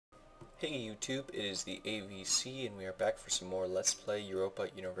Hey YouTube, it is the AVC and we are back for some more Let's Play Europa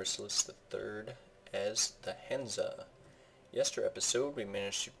Universalis III as the Hansa. Yesterday episode we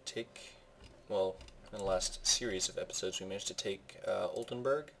managed to take, well, in the last series of episodes we managed to take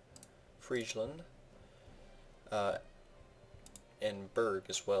Oldenburg, Friesland, and Berg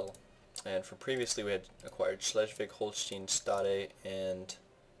as well. And from previously we had acquired Schleswig, Holstein, Stade, and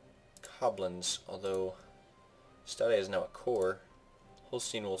Koblenz, although Stade is now a core.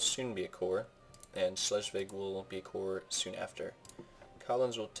 Holstein will soon be a core, and Schleswig will be a core soon after.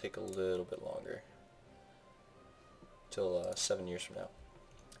 Collins will take a little bit longer, till 7 years from now.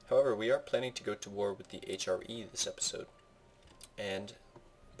 However, we are planning to go to war with the HRE this episode. And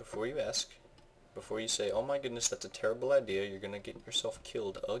before you ask, before you say, oh my goodness, that's a terrible idea, you're going to get yourself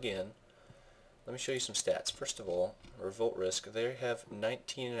killed again, let me show you some stats. First of all, revolt risk, they have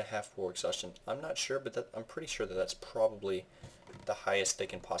 19.5 war exhaustion. I'm not sure, but I'm pretty sure that that's probably the highest they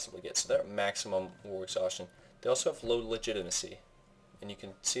can possibly get. So they're at maximum war exhaustion. They also have low legitimacy, and you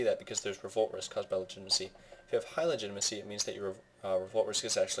can see that because there's revolt risk caused by legitimacy. If you have high legitimacy, it means that your revolt risk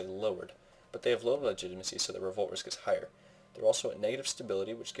is actually lowered, but they have low legitimacy, so the revolt risk is higher. They're also at negative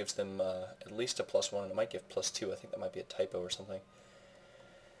stability, which gives them at least a +1, and it might give +2. I think that might be a typo or something.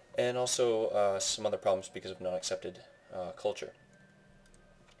 And also some other problems because of non-accepted culture.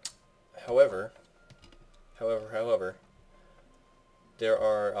 However, there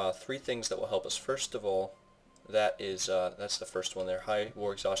are three things that will help us. First of all, that's the first one there, high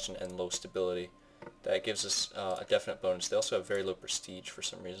war exhaustion and low stability. That gives us a definite bonus. They also have very low prestige for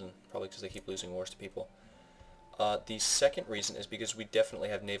some reason, probably because they keep losing wars to people. The second reason is because we definitely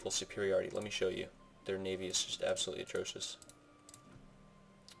have naval superiority. Let me show you. Their navy is just absolutely atrocious.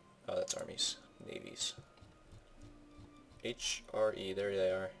 That's armies. Navies. HRE, there they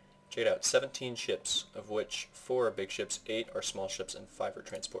are. Check it out, 17 ships, of which 4 are big ships, 8 are small ships, and 5 are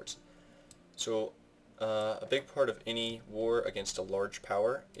transports. So a big part of any war against a large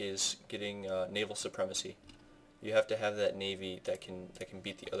power is getting naval supremacy. You have to have that navy that can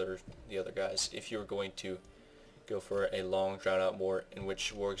beat the other guys if you're going to go for a long, drawn-out war in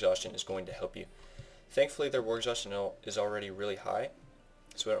which war exhaustion is going to help you. Thankfully, their war exhaustion is already really high,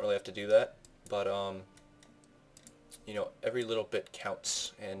 so we don't really have to do that. But you know, every little bit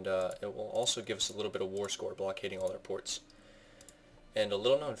counts, and it will also give us a little bit of war score blockading all their ports. And a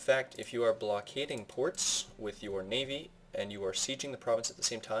little known fact, if you are blockading ports with your navy and you are sieging the province at the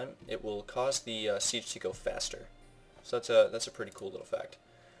same time, it will cause the siege to go faster. So that's a pretty cool little fact.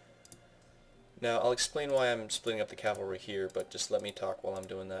 Now I'll explain why I'm splitting up the cavalry here, but just let me talk while I'm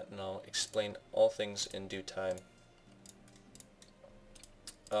doing that, and I'll explain all things in due time.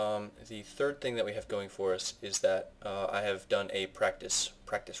 The third thing that we have going for us is that I have done a practice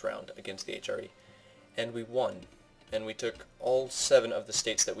round against the HRE, and we won. And we took all 7 of the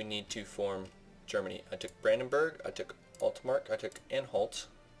states that we need to form Germany. I took Brandenburg, I took Altmark, I took Anhalt,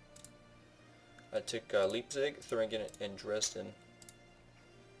 I took Leipzig, Thuringen, and Dresden.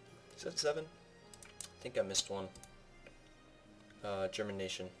 Is that 7? I think I missed one. German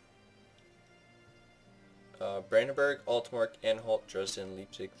nation. Brandenburg, Altmark, Anhalt, Dresden,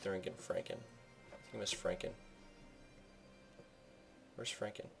 Leipzig, Thuringen, Franken. I think I missed Franken. Where's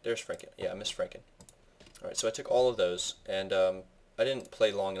Franken? There's Franken. Yeah, I missed Franken. Alright, so I took all of those, and I didn't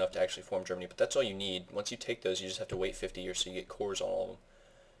play long enough to actually form Germany, but that's all you need. Once you take those, you just have to wait 50 years so you get cores on all of them.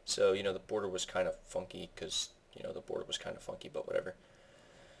 So, you know, the border was kind of funky, because, you know, the border was kind of funky, but whatever.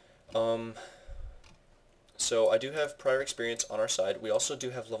 So I do have prior experience on our side. We also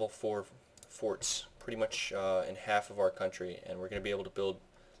do have level 4 forts, pretty much in half of our country, and we're going to be able to build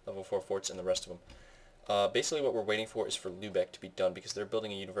level 4 forts in the rest of them. Basically what we're waiting for is for Lübeck to be done, because they're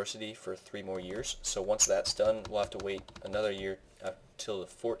building a university for 3 more years. So once that's done, we'll have to wait another year until the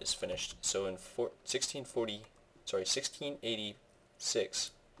fort is finished. So in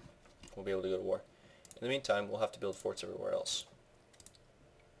 1686, we'll be able to go to war. In the meantime, we'll have to build forts everywhere else,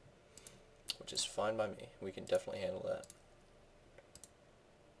 which is fine by me. We can definitely handle that.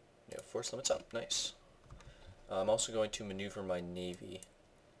 Yeah, force limits up. Nice. I'm also going to maneuver my navy.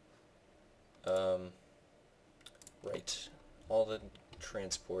 Right. All the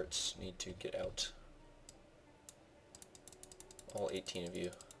transports need to get out. All 18 of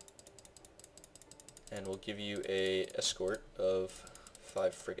you. And we'll give you a escort of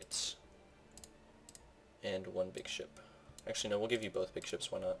 5 frigates. And 1 big ship. Actually, no, we'll give you both big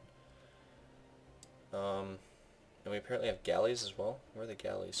ships. Why not? And we apparently have galleys as well. Where are the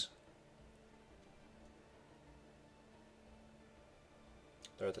galleys?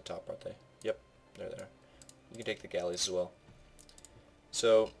 They're at the top, aren't they? Yep, they're there. You can take the galleys as well.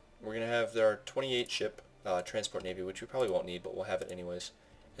 So we're going to have our 28 ship transport navy, which we probably won't need, but we'll have it anyways.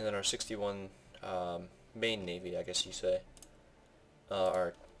 And then our 61 main navy, I guess you say,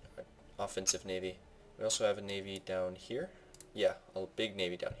 our offensive navy. We also have a navy down here. Yeah, a big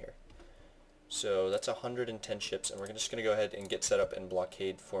navy down here. So that's 110 ships, and we're just going to go ahead and get set up in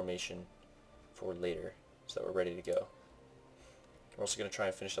blockade formation for later, so that we're ready to go. We're also going to try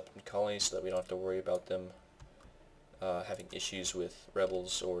and finish up in colonies so that we don't have to worry about them having issues with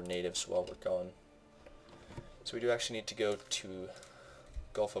rebels or natives while we're gone. So we do actually need to go to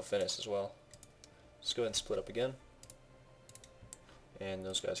Gulf of Venice as well. Let's go ahead and split up again. And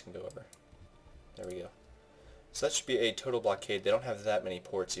those guys can go over. There we go. So that should be a total blockade. They don't have that many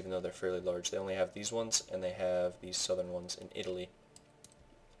ports, even though they're fairly large. They only have these ones, and they have these southern ones in Italy.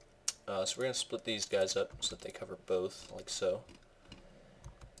 So we're going to split these guys up so that they cover both, like so.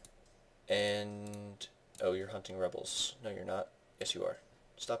 And... oh, you're hunting rebels. No, you're not. Yes, you are.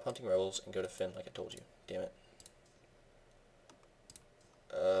 Stop hunting rebels and go to Finn like I told you. Damn it.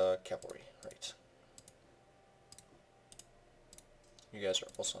 Cavalry. Right. You guys are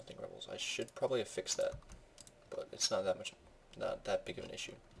also hunting rebels. I should probably have fixed that, but it's not that big of an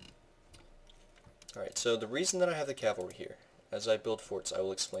issue. Alright, so the reason that I have the cavalry here, as I build forts, I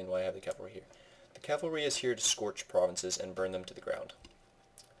will explain why I have the cavalry here. The cavalry is here to scorch provinces and burn them to the ground.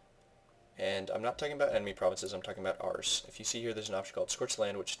 And I'm not talking about enemy provinces, I'm talking about ours. If you see here, there's an option called Scorched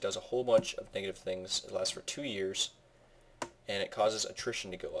Land, which does a whole bunch of negative things. It lasts for 2 years, and it causes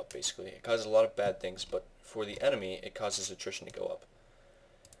attrition to go up, basically. It causes a lot of bad things, but for the enemy, it causes attrition to go up.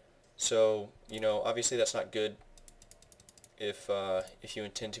 So, you know, obviously that's not good if you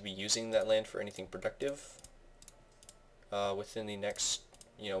intend to be using that land for anything productive within the next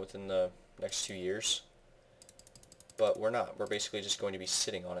 2 years. But we're not. We're basically just going to be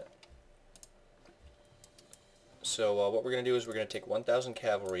sitting on it. So what we're going to do is we're going to take 1,000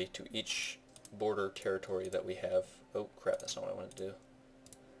 cavalry to each border territory that we have. Oh crap, that's not what I wanted to do.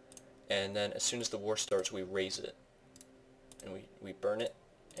 And then as soon as the war starts, we raise it. And we burn it,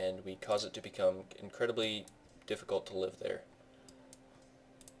 and we cause it to become incredibly difficult to live there.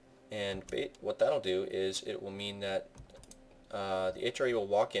 And what that'll do is it will mean that the HRE will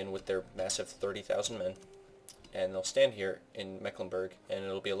walk in with their massive 30,000 men, and they'll stand here in Mecklenburg, and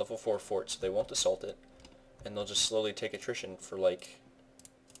it'll be a level 4 fort, so they won't assault it, and they'll just slowly take attrition for like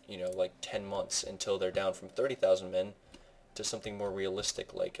 10 months until they're down from 30,000 men to something more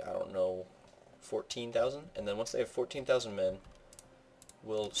realistic, like, I don't know, 14,000, and then once they have 14,000 men,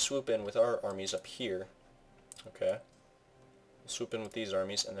 we'll swoop in with our armies up here, okay? We'll swoop in with these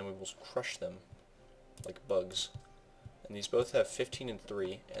armies, and then we will crush them like bugs. And these both have 15 and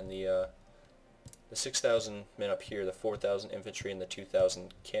 3, and the 6,000 men up here, the 4,000 infantry, and the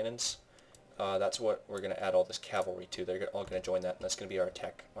 2,000 cannons, that's what we're going to add all this cavalry to. They're all going to join that, and that's going to be our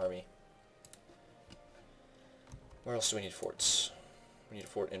attack army. Where else do we need forts? We need a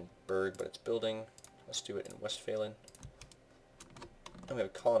fort in Berg, but it's building. Let's do it in Westphalen. And we have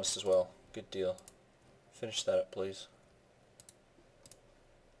a colonist as well. Good deal. Finish that up, please.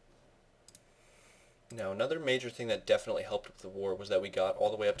 Now, another major thing that definitely helped with the war was that we got all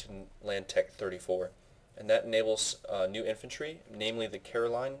the way up to Land Tech 34. And that enables new infantry, namely the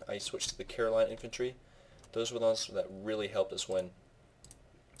Caroline. I switched to the Caroline infantry. Those were the ones that really helped us win.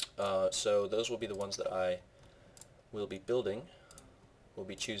 So those will be the ones that I will be building, will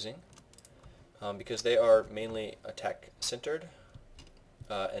be choosing, because they are mainly attack centered.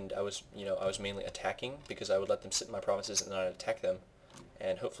 And I was mainly attacking because I would let them sit in my provinces and then I'd attack them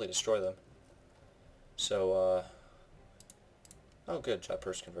and hopefully destroy them. So, oh good, job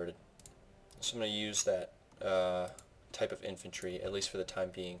first converted. So I'm going to use that type of infantry, at least for the time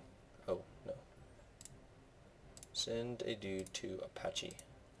being. Oh, no. Send a dude to Apache.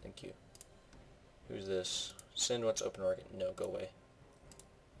 Thank you. Who's this? Send what's open target. No, go away.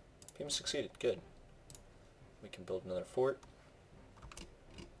 Payment succeeded. Good. We can build another fort.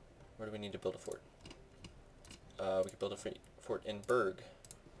 Where do we need to build a fort? We can build a fort in Berg.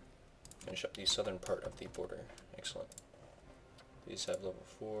 Finish up the southern part of the border. Excellent. These have level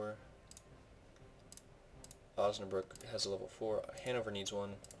 4. Osnabrück has a level 4. Hanover needs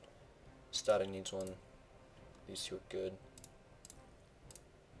one. Stade needs one. These two are good.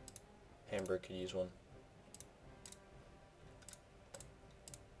 Hamburg could use one.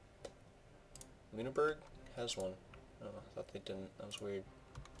 Lüneburg has one. Oh, I thought they didn't. That was weird.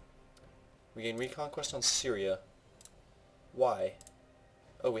 We gained reconquest on Syria. Why?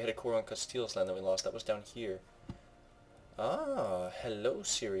 Oh, we had a core on Castile's land that we lost. That was down here. Ah, hello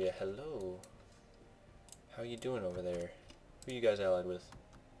Syria, hello. How you doing over there? Who are you guys allied with?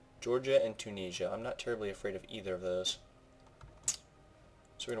 Georgia and Tunisia. I'm not terribly afraid of either of those.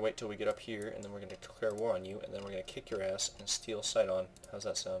 So we're going to wait till we get up here, and then we're going to declare war on you, and then we're going to kick your ass and steal Sidon. How's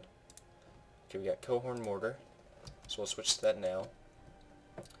that sound? Okay, we got Cohorn Mortar, so we'll switch to that now.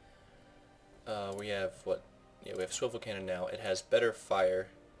 We have what? Yeah, we have Swivel Cannon now. It has better fire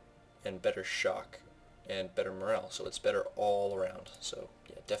and better shock and better morale, so it's better all around. So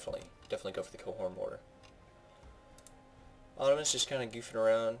yeah, definitely go for the Cohorn Mortar. Ottomans just kind of goofing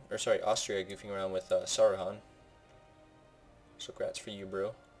around, or sorry, Austria goofing around with Saruhan. So grats for you,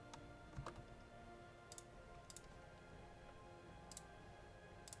 bro.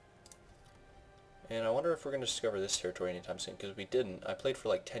 And I wonder if we're going to discover this territory anytime soon, because we didn't. I played for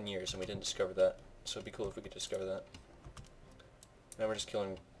like 10 years and we didn't discover that, so it'd be cool if we could discover that. Now we're just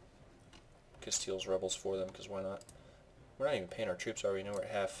killing Castile's rebels for them, because why not? We're not even paying our troops, are we? No, we're at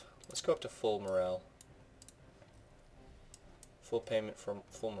half. Let's go up to full morale. Full payment from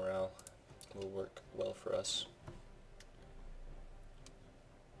full morale will work well for us.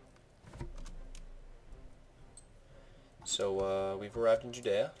 So we've arrived in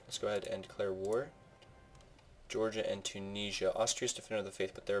Judea. Let's go ahead and declare war. Georgia and Tunisia. Austria's Defender of the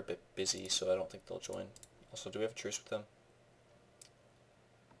Faith, but they're a bit busy, so I don't think they'll join. Also, do we have a truce with them?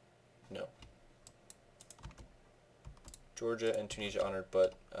 No. Georgia and Tunisia honored,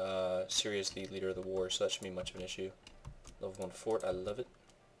 but Syria is the leader of the war, so that shouldn't be much of an issue. Level 1 fort, I love it.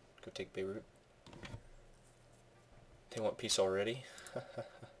 Go take Beirut. They want peace already?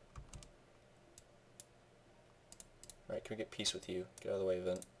 Alright, can we get peace with you? Get out of the way,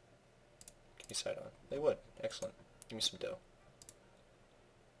 event. Give me Sidon. They would. Excellent. Give me some dough.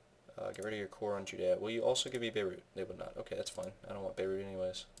 Get rid of your core on Judea. Will you also give me Beirut? They would not. Okay, that's fine. I don't want Beirut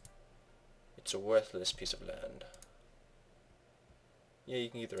anyways. It's a worthless piece of land. Yeah, you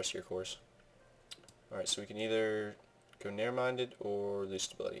can get the rest of your cores. Alright, so we can either go narrow-minded or lose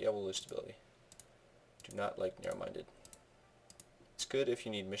stability. Yeah, we'll lose stability. Do not like narrow-minded. It's good if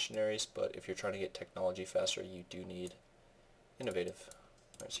you need missionaries, but if you're trying to get technology faster, you do need innovative.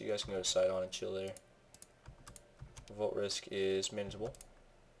 Alright, so you guys can go to Sidon and chill there. Revolt risk is manageable.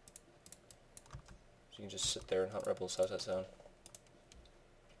 So you can just sit there and hunt rebels. How's that sound?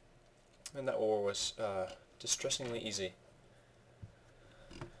 And that war was distressingly easy.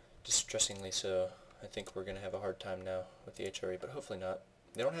 Distressingly so. I think we're going to have a hard time now with the HRE, but hopefully not.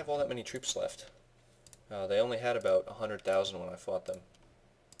 They don't have all that many troops left. They only had about 100,000 when I fought them.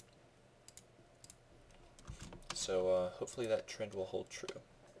 So hopefully that trend will hold true.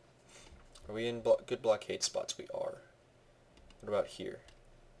 Are we in good blockade spots? We are. What about here?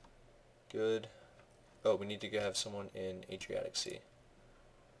 Good. Oh, we need to go have someone in Adriatic Sea.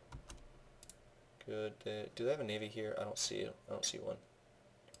 Good. Do they have a navy here? I don't see it. I don't see one.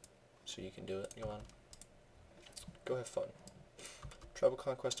 So you can do it. Go on. Go have fun. Tribal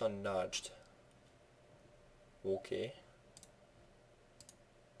conquest on Najd. Okay.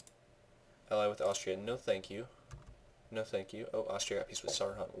 Ally with Austria. No thank you. No thank you. Oh, Austria got peace with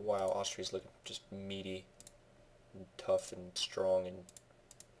Saruhan. Wow, Austria's looking just meaty and tough and strong and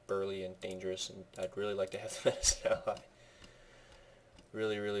burly and dangerous, and I'd really like to have them as an ally.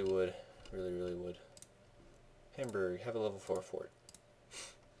 Really, really would. Really, really would. Hamburg, have a level 4 fort.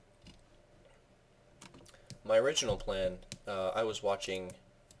 My original plan, I was watching,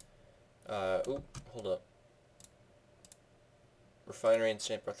 ooh, hold up. Refinery in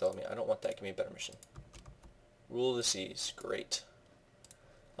St. Bartholomew. I don't want that. Give me a better mission. Rule of the Seas. Great.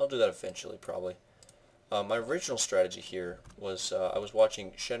 I'll do that eventually, probably. My original strategy here was I was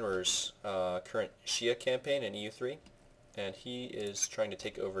watching Shenrur's current Shia campaign in EU3, and he is trying to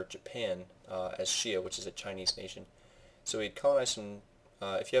take over Japan as Shia, which is a Chinese nation. So he'd colonized some,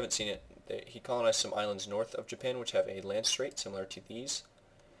 if you haven't seen it, he colonized some islands north of Japan which have a land strait similar to these,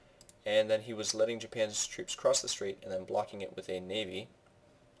 and then he was letting Japan's troops cross the strait and then blocking it with a navy,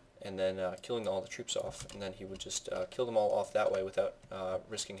 and then killing all the troops off, and then he would just kill them all off that way without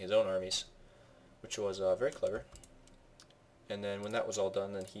risking his own armies, which was very clever. And then when that was all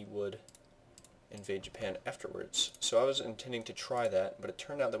done, then he would invade Japan afterwards. So I was intending to try that, but it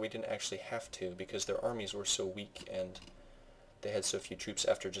turned out that we didn't actually have to because their armies were so weak and they had so few troops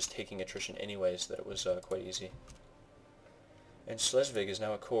after just taking attrition anyways that it was quite easy. And Schleswig is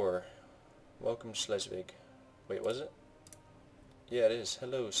now a core. Welcome, Schleswig. Wait, was it? Yeah, it is.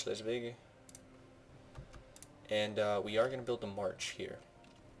 Hello, Schleswig. And we are going to build a march here.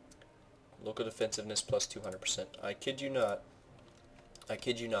 Local defensiveness plus 200%. I kid you not. I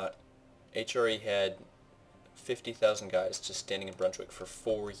kid you not. HRE had 50,000 guys just standing in Brunswick for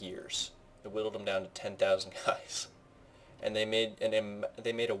 4 years. It whittled them down to 10,000 guys. And they made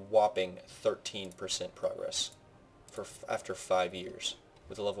a whopping 13% progress after 5 years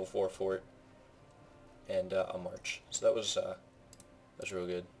with a level 4 fort and a march. So that That's real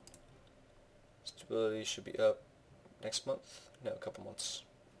good. Stability should be up next month? No, a couple months.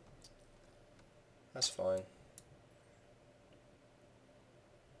 That's fine.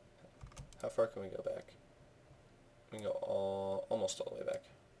 How far can we go back? We can go almost all the way back.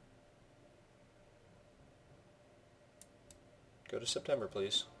 Go to September,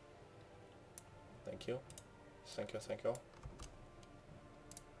 please. Thank you. Thank you, thank you.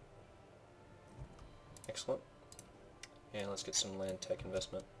 Excellent. And let's get some land tech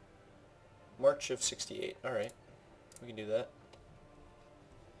investment. March of 68. Alright. We can do that.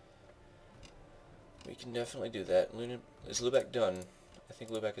 We can definitely do that. Is Lubeck done? I think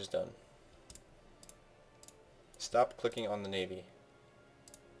Lubeck is done. Stop clicking on the Navy.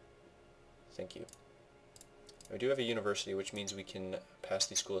 Thank you. We do have a university, which means we can pass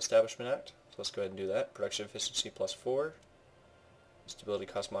the School Establishment Act. So let's go ahead and do that. Production efficiency +4. Stability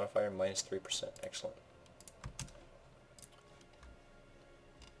cost modifier -3%. Excellent.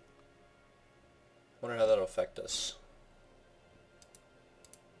 Wonder how that'll affect us.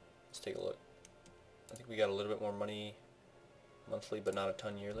 Let's take a look. I think we got a little bit more money monthly, but not a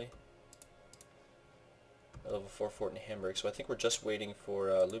ton yearly. A level 4 fort in Hamburg, so I think we're just waiting for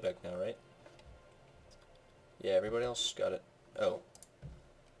Lubeck now, right? Yeah, everybody else got it. Oh.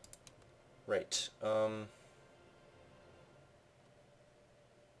 Right.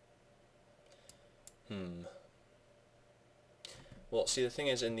 Well, see, the thing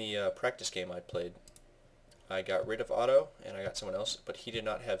is, in the practice game I played, I got rid of Otto, and I got someone else, but he did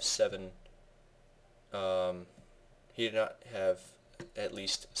not have 7, he did not have at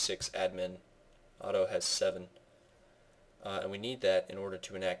least 6 admin. Otto has 7. And we need that in order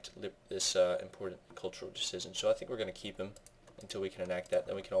to enact this important cultural decision. So I think we're going to keep him until we can enact that.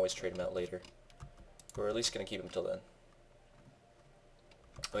 Then we can always trade him out later. We're at least going to keep him till then.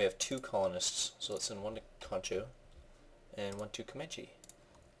 We have 2 colonists, so let's send 1 to Concho and 1 to Comanche.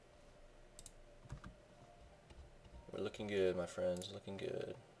 We're looking good, my friends, looking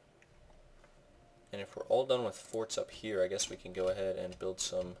good. And if we're all done with forts up here, I guess we can go ahead and build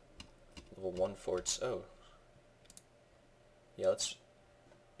some level 1 forts. Oh. Yeah, let's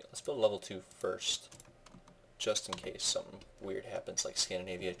build level 2 first, just in case something weird happens, like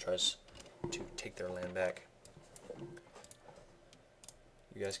Scandinavia tries to take their land back.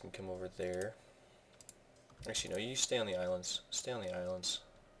 You guys can come over there. Actually, no, you stay on the islands. Stay on the islands.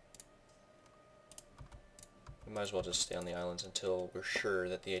 We might as well just stay on the islands until we're sure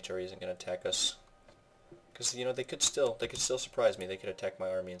that the HRE isn't going to attack us. Because, you know, they could still surprise me. They could attack my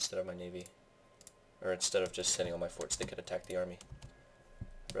army instead of my navy. Or instead of just sending all my forts, they could attack the army.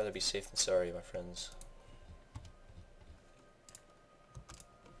 I'd rather be safe than sorry, my friends.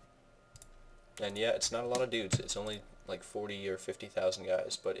 And yeah, it's not a lot of dudes. It's only like 40 or 50,000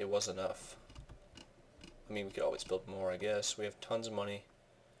 guys, but it was enough. I mean, we could always build more, I guess. We have tons of money.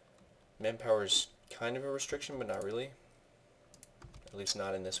 Manpower's kind of a restriction, but not really. At least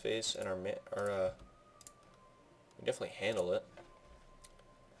not in this phase. And we definitely handle it.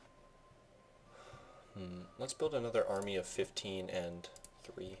 Let's build another army of 15 and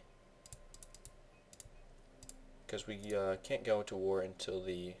 3. Because we can't go to war until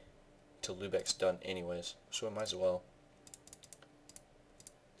Lubeck's done anyways, so we might as well.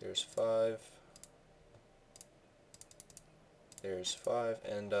 There's 5. There's 5,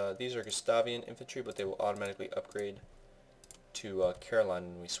 and these are Gustavian infantry, but they will automatically upgrade to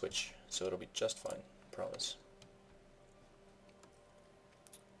Caroline when we switch, so it'll be just fine, promise.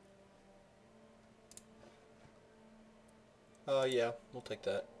 Yeah, we'll take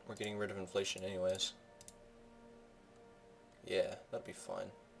that. We're getting rid of inflation anyways. Yeah, that'll be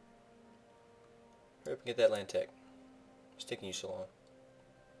fine. Hurry up and get that land tech. It's taking you so long.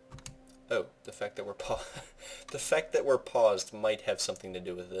 Oh, the fact that we're the fact that we're paused might have something to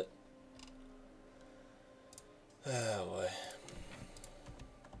do with it. Oh boy.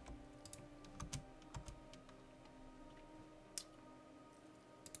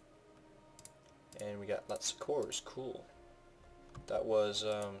 And we got lots of cores. Cool. That was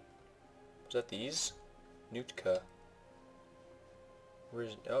that these? Nootka.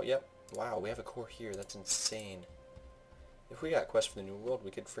 Where's, oh, yep. Wow, we have a core here. That's insane. If we got Quest for the New World,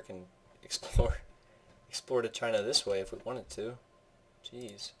 we could frickin' explore to China this way if we wanted to.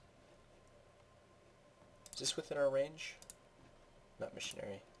 Jeez. Is this within our range? Not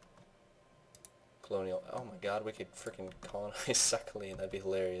missionary. Colonial. Oh my god, we could frickin' colonize Sakhalin. That'd be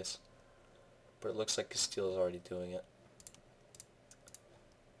hilarious. But it looks like Castile is already doing it.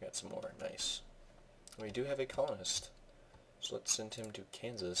 Got some more. Nice. And we do have a colonist. So let's send him to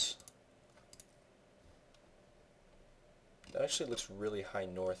Kansas. That actually looks really high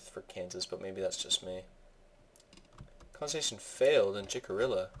north for Kansas, but maybe that's just me. Colonization failed in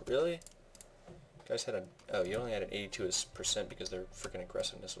Jicarilla. Really? You guys had a... Oh, you only had an 82% because their freaking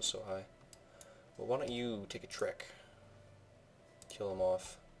aggressiveness was so high. Well, why don't you take a trek? Kill them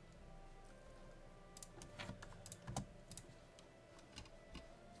off.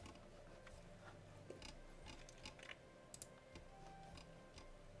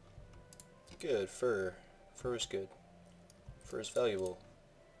 Good, fur. Fur is good. Fur is valuable.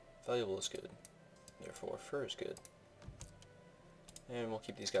 Valuable is good. Therefore, fur is good. And we'll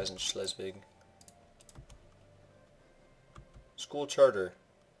keep these guys in Schleswig. School charter.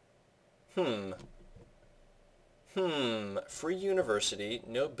 Free university,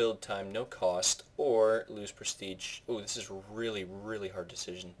 no build time, no cost, or lose prestige. Oh, this is a really, really hard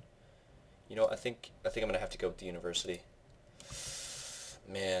decision. You know, I think I'm gonna have to go with the university.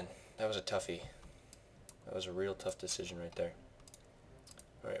 Man, that was a toughie. That was a real tough decision right there.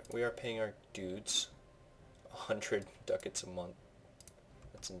 Alright, we are paying our dudes 100 ducats a month.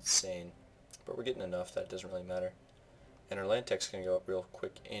 That's insane. But we're getting enough that it doesn't really matter. And our land tax is going to go up real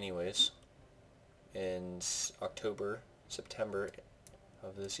quick anyways. In October, September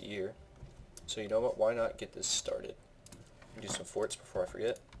of this year. So you know what, why not get this started? Do some forts before I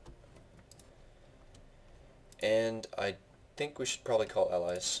forget. And I think we should probably call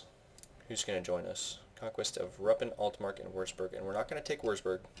allies. Who's going to join us? Conquest of Ruppen, Altmark, and Würzburg. And we're not going to take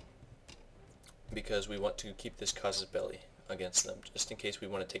Würzburg because we want to keep this casus belli against them, just in case we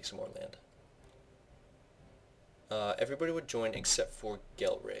want to take some more land. Everybody would join except for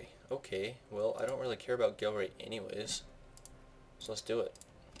Gelre. Okay, well, I don't really care about Gelre anyways, so let's do it.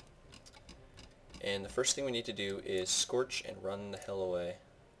 And the first thing we need to do is scorch and run the hell away.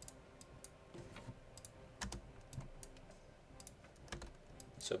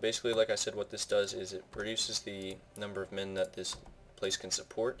 So basically, like I said, what this does is it reduces the number of men that this place can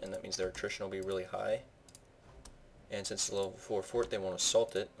support, and that means their attrition will be really high. And since it's a level 4 fort, they won't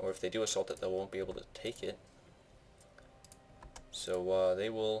assault it, or if they do assault it, they won't be able to take it. So they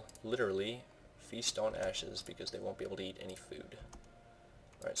will literally feast on ashes because they won't be able to eat any food.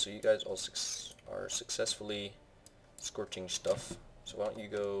 Alright, so you guys all are successfully scorching stuff. So why don't you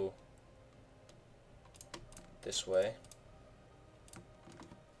go this way.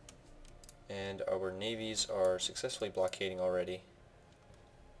 And our navies are successfully blockading already.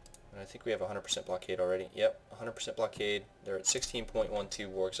 And I think we have 100% blockade already. Yep, 100% blockade. They're at 16.12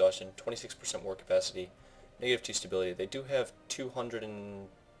 war exhaustion, 26% war capacity, -2 stability. They do have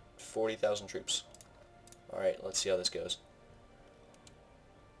 240,000 troops. Alright, let's see how this goes.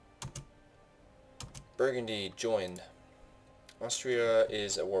 Burgundy joined. Austria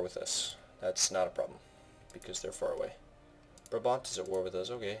is at war with us. That's not a problem, because they're far away. Brabant is at war with us.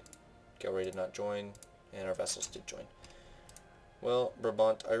 Okay. Gelre did not join, and our vassals did join. Well,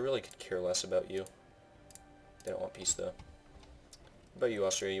 Brabant, I really could care less about you. They don't want peace, though. What about you,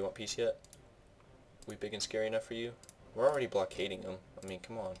 Austria? You want peace yet? We big and scary enough for you? We're already blockading them. I mean,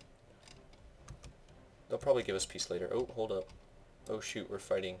 come on. They'll probably give us peace later. Oh, hold up. Oh, shoot, we're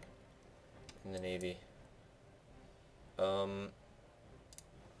fighting in the navy.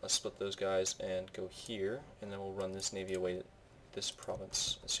 Let's split those guys and go here, and then we'll run this navy away to this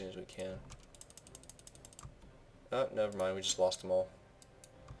province as soon as we can. Oh, never mind, we just lost them all.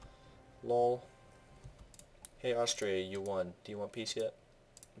 Lol. Hey Austria, you won. Do you want peace yet?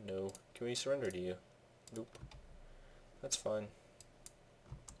 No. Can we surrender to you? Nope. That's fine.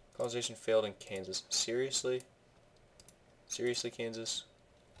 Colonization failed in Kansas. Seriously? Seriously, Kansas?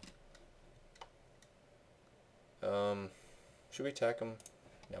 Should we attack them?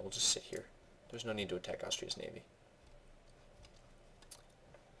 No, we'll just sit here. There's no need to attack Austria's navy.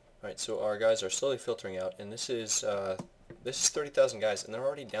 Alright, so our guys are slowly filtering out, and this is 30,000 guys, and they're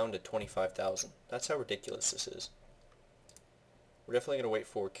already down to 25,000. That's how ridiculous this is. We're definitely going to wait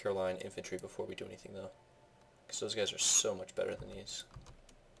for Caroline infantry before we do anything, though, because those guys are so much better than these.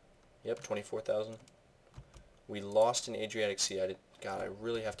 Yep, 24,000. We lost in Adriatic Sea. God, I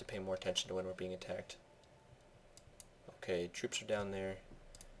really have to pay more attention to when we're being attacked. Okay, troops are down there.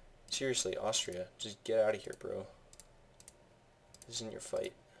 Seriously, Austria, just get out of here, bro. This isn't your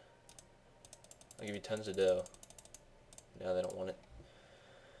fight. I'll give you tons of dough. No, they don't want it.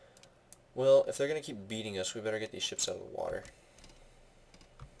 Well, if they're going to keep beating us, we better get these ships out of the water.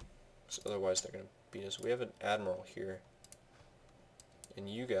 So otherwise they're going to beat us. We have an admiral here. And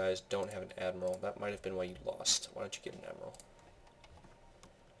you guys don't have an admiral. That might have been why you lost. Why don't you get an admiral?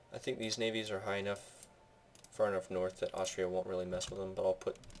 I think these navies are high enough, far enough north that Austria won't really mess with them, but I'll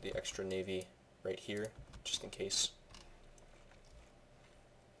put the extra navy right here, just in case.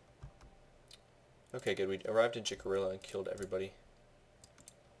 Okay, good. We arrived in Jicarilla and killed everybody.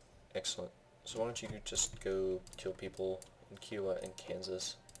 Excellent. So why don't you just go kill people in Kiowa and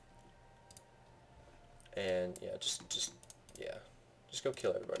Kansas. And yeah, just go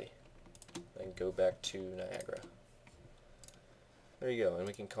kill everybody. And go back to Niagara. There you go, and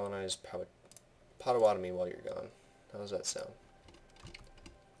we can colonize Potawatomi while you're gone. How does that sound?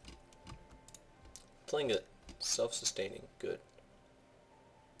 Playing good. Self-sustaining. Good.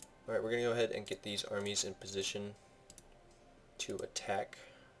 Alright, we're going to go ahead and get these armies in position to attack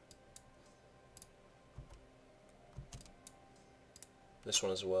this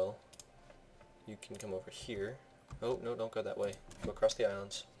one as well. You can come over here. Oh, no, don't go that way. Go across the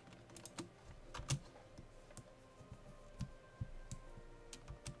islands.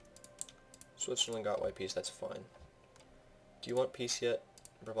 Switzerland got white peace, that's fine. Do you want peace yet,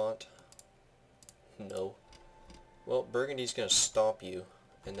 Brabant? No. Well, Burgundy's going to stomp you,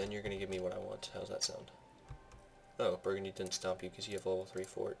 and then you're going to give me what I want. How's that sound? Oh, Burgundy didn't stomp you because you have level 3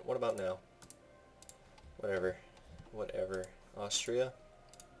 fort. What about now? Whatever. Whatever. Austria?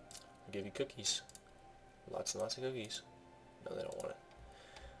 I'll give you cookies. Lots and lots of cookies. No, they don't want it.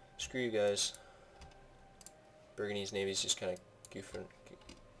 Screw you guys. Burgundy's navy's just kind of goofing.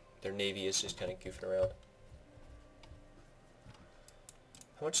 Their navy is just kind of goofing around.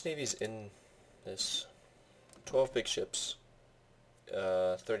 How much navy is in this? 12 big ships.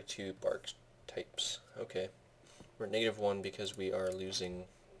 32 bark types. Okay. We're at -1 because we are losing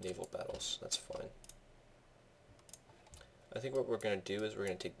naval battles. That's fine. I think what we're going to do is we're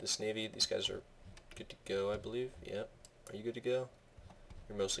going to take this navy. These guys are good to go, I believe. Yep. Are you good to go?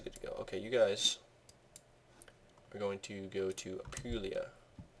 You're mostly good to go. Okay, you guys are going to go to Apulia.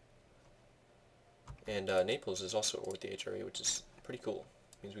 And Naples is also with the HRE, which is pretty cool.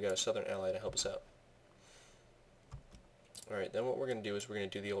 Means we got a southern ally to help us out. Alright, then what we're going to do is we're going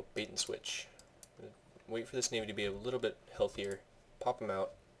to do the old bait and switch. Wait for this navy to be a little bit healthier, pop them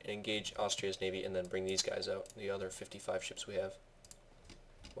out, and engage Austria's navy, and then bring these guys out, the other 55 ships we have.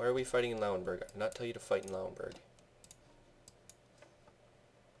 Why are we fighting in Lauenburg? I did not tell you to fight in Lauenburg.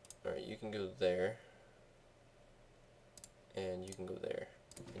 Alright, you can go there. And you can go there.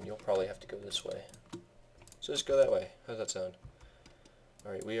 And you'll probably have to go this way. So just go that way. How does that sound?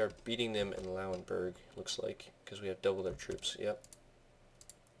 Alright, we are beating them in Lauenburg, looks like, because we have double their troops. Yep.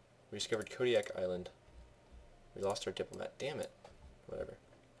 We discovered Kodiak Island. We lost our diplomat. Damn it. Whatever.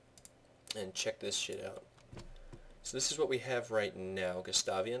 And check this shit out. So this is what we have right now,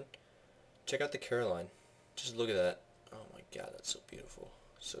 Gustavian. Check out the Caroline. Just look at that. Oh my god, that's so beautiful.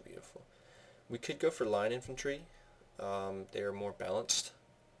 So beautiful. We could go for line infantry. They are more balanced.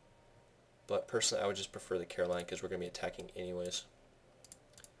 But personally, I would just prefer the Caroline because we're going to be attacking anyways.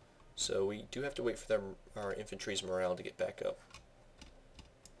 So we do have to wait for our infantry's morale to get back up.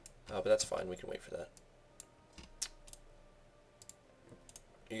 But that's fine, we can wait for that.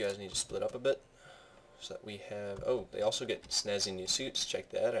 You guys need to split up a bit so that we have... Oh, they also get snazzy new suits. Check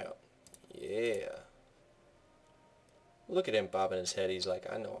that out. Yeah. Look at him bobbing his head. He's like,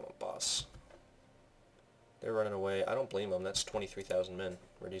 I know I'm a boss. They're running away. I don't blame them. That's 23,000 men.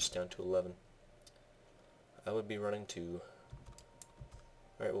 Reduced down to 11. I would be running too.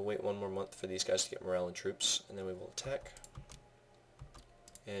 Alright, we'll wait one more month for these guys to get morale and troops, and then we will attack.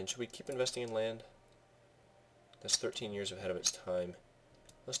 And should we keep investing in land? That's 13 years ahead of its time.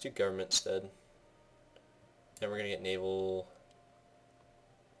 Let's do government instead. And we're going to get naval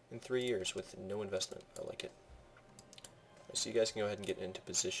in 3 years with no investment. I like it. Right, so you guys can go ahead and get into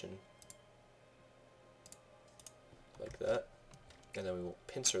position. Like that. And then we will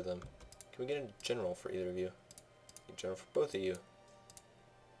pincer them. Can we get a general for either of you? A general for both of you.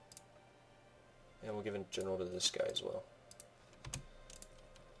 And we'll give a general to this guy as well.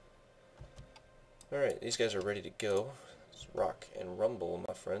 Alright, these guys are ready to go. Let's rock and rumble,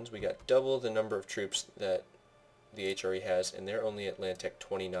 my friends. We got double the number of troops that the HRE has, and they're only at Landtech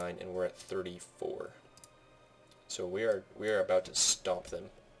 29, and we're at 34. So we are about to stomp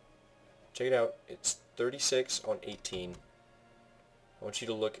them. Check it out. It's 36 on 18. I want you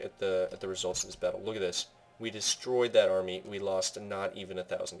to look at the results of this battle. Look at this. We destroyed that army. We lost not even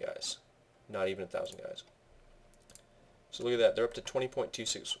 1,000 guys. Not even 1,000 guys. So look at that. They're up to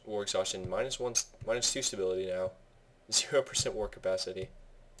 20.26 war exhaustion, -2 stability now, 0% war capacity.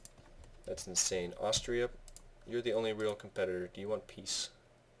 That's insane. Austria, you're the only real competitor. Do you want peace?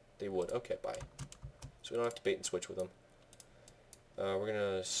 They would. Okay, bye. So we don't have to bait and switch with them. We're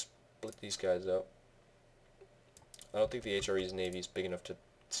gonna split these guys up. I don't think the HRE's navy is big enough to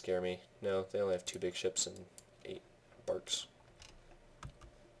scare me. No, they only have 2 big ships and 8 barks.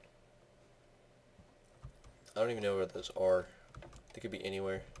 I don't even know where those are. They could be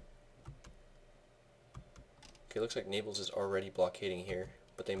anywhere. Okay, looks like Naples is already blockading here,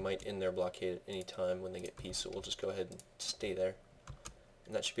 but they might end their blockade at any time when they get peace, so we'll just go ahead and stay there.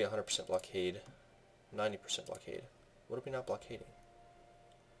 And that should be 100% blockade, 90% blockade. What are we not blockading?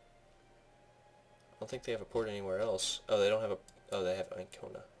 I don't think they have a port anywhere else. Oh, they don't have a... Oh, they have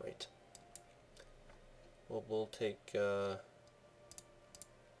Ancona, right. Well, we'll take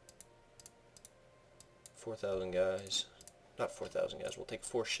 4,000 guys. Not 4,000 guys. We'll take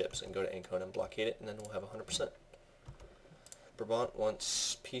 4 ships and go to Ancona and blockade it, and then we'll have 100%. Brabant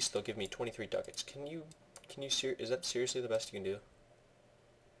wants peace. They'll give me 23 ducats. Is that seriously the best you can do?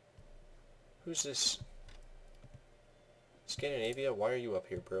 Who's this? Scandinavia? Why are you up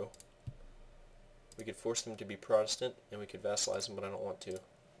here, bro? We could force them to be Protestant, and we could vassalize them, but I don't want to.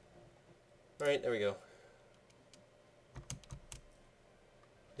 Alright, there we go.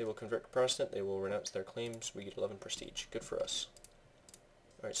 They will convert to Protestant, they will renounce their claims, we get 11 prestige. Good for us.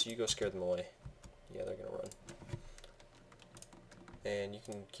 Alright, so you go scare them away. Yeah, they're gonna run. And you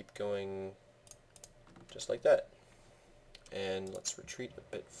can keep going just like that. And let's retreat a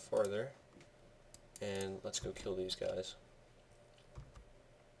bit farther. And let's go kill these guys.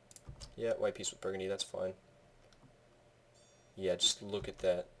 Yeah, white peace with Burgundy, that's fine. Yeah, just look at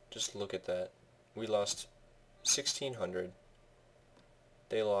that. Just look at that. We lost 1,600.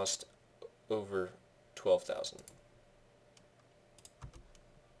 They lost over 12,000.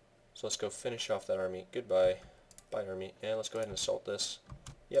 So let's go finish off that army. Goodbye. Bye, army. And let's go ahead and assault this.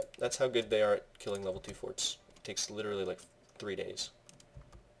 Yep, that's how good they are at killing level 2 forts. It takes literally like 3 days.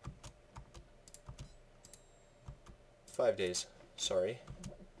 5 days. Sorry.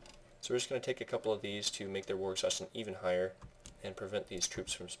 So we're just going to take a couple of these to make their war exhaustion even higher and prevent these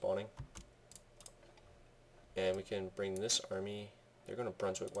troops from spawning. And we can bring this army... They're going to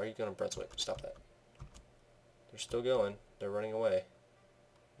Brunswick. Why are you going to Brunswick? Stop that. They're still going. They're running away.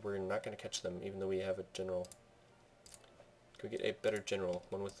 We're not going to catch them, even though we have a general. Go get a better general,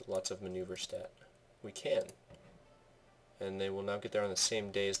 one with lots of maneuver stat. We can. And they will now get there on the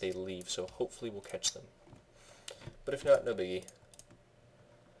same day as they leave, so hopefully we'll catch them. But if not, no biggie.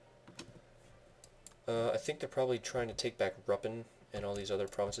 I think they're probably trying to take back Ruppen and all these other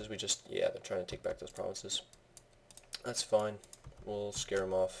provinces. Yeah, they're trying to take back those provinces. That's fine. We'll scare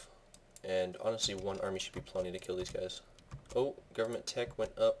them off. And honestly, 1 army should be plenty to kill these guys. Oh, government tech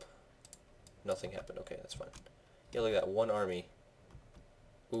went up. Nothing happened. Okay, that's fine. Yeah, look at that. 1 army.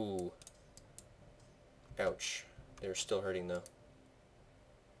 Ooh. Ouch. They're still hurting, though.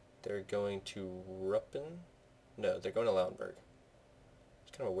 They're going to Ruppen? No, they're going to Lauenburg.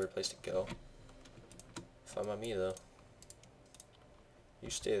 It's kind of a weird place to go. Fine by me, though. You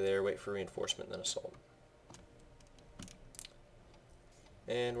stay there, wait for reinforcement, and then assault.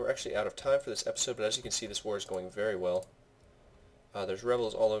 And we're actually out of time for this episode, but as you can see, this war is going very well. There's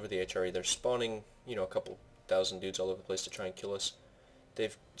rebels all over the HRE. They're spawning, you know, a couple thousand dudes all over the place to try and kill us.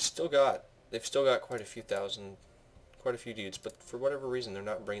 They've still got quite a few dudes, but for whatever reason, they're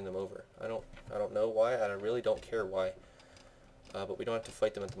not bringing them over. I don't know why. I really don't care why. But we don't have to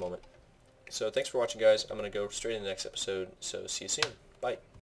fight them at the moment. So thanks for watching, guys. I'm going to go straight into the next episode, so see you soon. Bye.